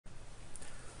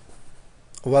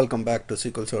Welcome back to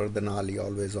SQL Server Denali,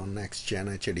 always on Next Gen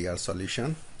HDR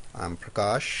solution. I'm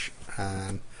Prakash,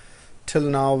 and till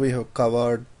now we have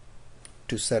covered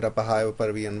to set up a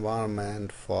HyperV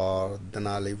environment for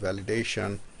Denali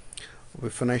validation. We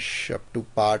finish up to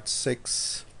part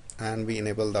 6 and we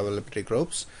enable the availability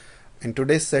groups. In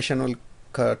today's session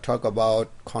we'll talk about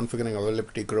configuring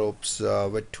availability groups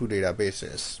with two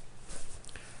databases.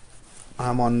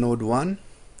 I'm on node 1.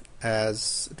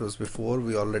 As it was before,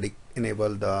 we already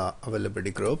enabled the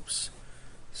availability groups,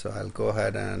 so I'll go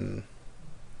ahead and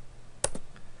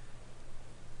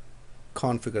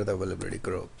configure the availability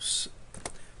groups.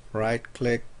 Right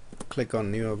click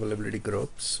on new availability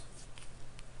groups.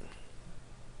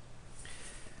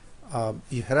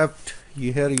 You have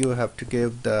to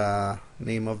give the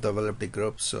name of the availability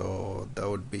group, so that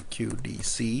would be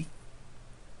QDC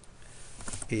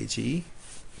AG.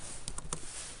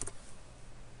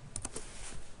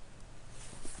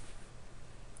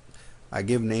 I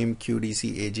give name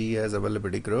QDC AG as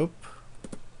availability group.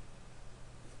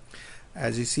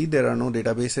 As you see, there are no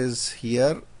databases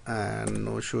here and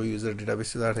no show user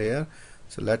databases are here.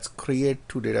 So let's create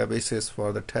two databases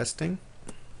for the testing.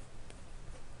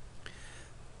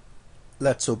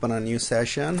 Let's open a new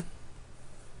session.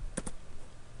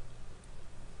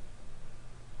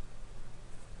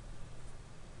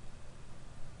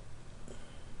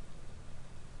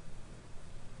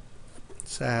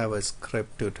 So I have a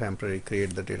script to temporarily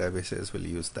create the databases. We'll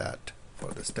use that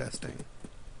for this testing.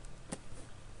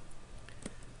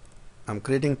 I'm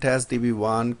creating test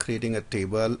DB1, creating a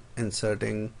table,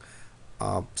 inserting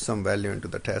some value into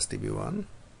the test DB1.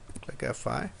 Click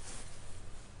F5.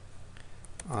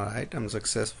 Alright, I'm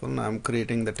successful. Now I'm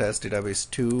creating the test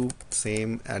database 2,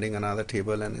 same, adding another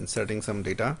table and inserting some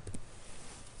data.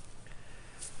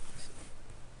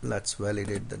 Let's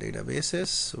validate the databases.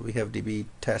 So we have DB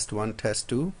test 1, test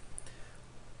 2.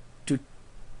 To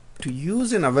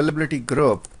use an availability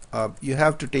group, you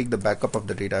have to take the backup of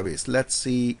the database. Let's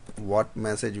see what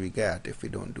message we get if we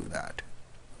don't do that.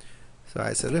 So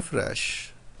I say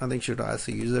refresh. Nothing should ask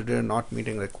user data not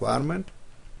meeting requirement.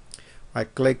 I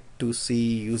click to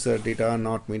see user data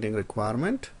not meeting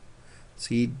requirement.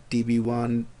 See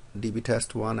DB1, DB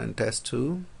test 1 and test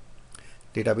 2.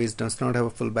 Database does not have a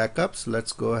full backup, so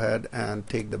let's go ahead and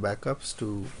take the backups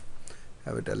to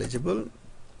have it eligible.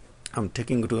 I'm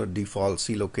taking it to a default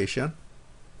C location.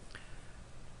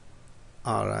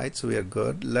 Alright, so we are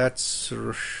good. Let's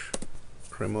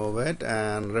remove it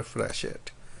and refresh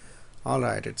it.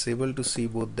 Alright, it's able to see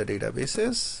both the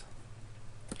databases.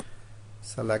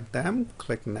 Select them,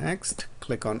 click next,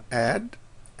 click on add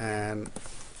and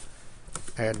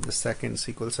add the second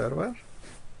SQL server.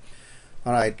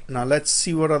 Alright, now let's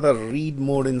see what are the read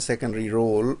mode in secondary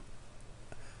role.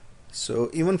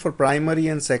 So even for primary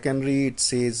and secondary, it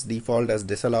says default as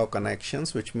disallow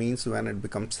connections, which means when it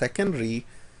becomes secondary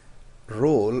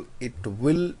role, it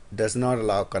does not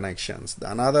allow connections.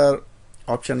 The another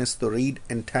option is to read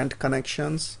intent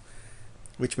connections,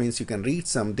 which means you can read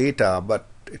some data, but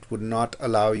it would not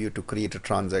allow you to create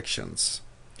transactions.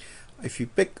 If you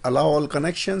pick allow all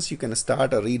connections, you can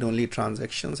start a read only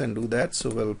transactions and do that.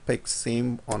 So we'll pick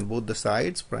same on both the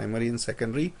sides, primary and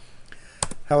secondary.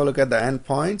 Have a look at the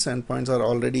endpoints. Endpoints are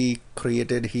already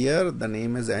created here. The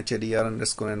name is HDR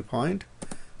underscore endpoint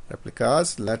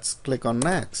replicas. Let's click on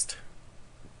next.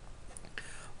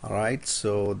 Alright,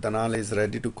 so Denali is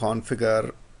ready to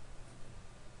configure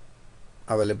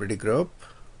availability group.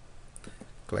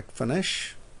 Click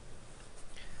finish.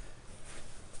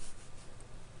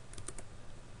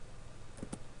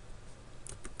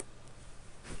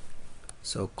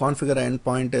 So configure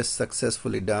endpoint is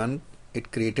successfully done.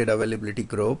 It created availability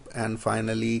group and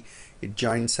finally it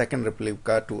joined second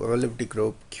replica to availability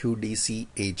group QDC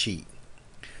AG.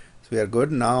 So we are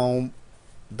good. Now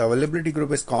the availability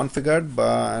group is configured,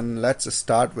 and let's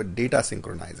start with data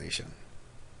synchronization.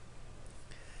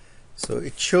 So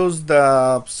it shows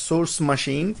the source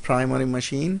machine, primary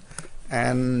machine,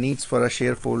 and needs for a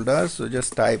share folder. So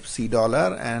just type $C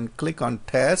and click on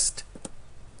test.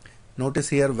 Notice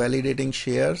here validating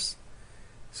shares.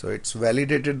 So it's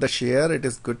validated the share, it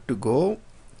is good to go.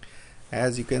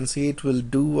 As you can see, it will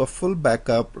do a full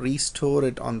backup, restore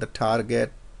it on the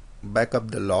target,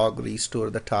 backup the log, restore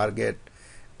the target,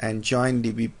 and join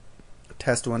DB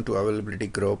test 1 to availability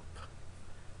group.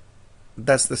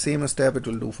 That's the same step it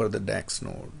will do for the next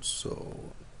node. So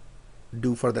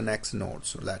do for the next node.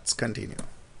 So let's continue.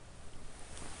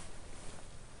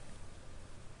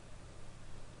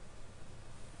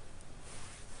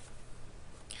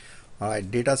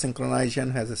 Alright, data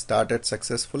synchronization has started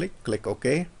successfully. Click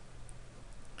OK.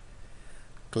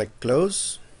 Click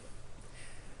close.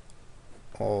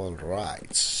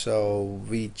 Alright, so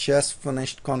we just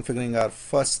finished configuring our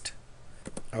first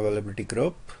availability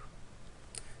group.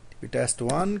 We test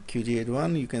 1,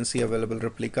 QGH1, you can see available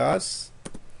replicas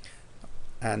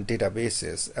and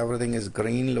databases. Everything is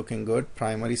green, looking good,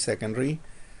 primary, secondary.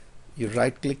 You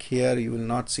right click here, you will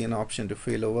not see an option to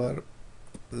failover.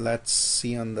 Let's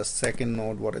see on the second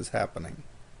node what is happening.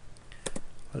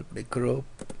 Availability group.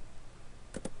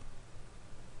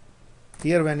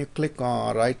 Here when you click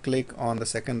on right click on the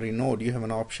secondary node, you have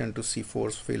an option to see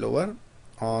force failover.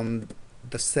 On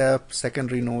the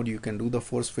secondary node you can do the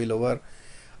force failover.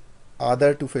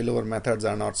 Other two failover methods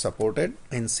are not supported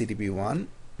in CDP1.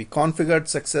 We configured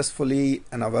successfully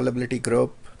an availability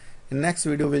group. In next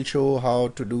video we'll show how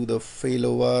to do the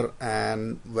failover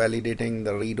and validating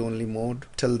the read-only mode.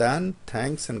 Till then,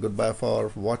 thanks and goodbye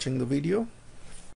for watching the video.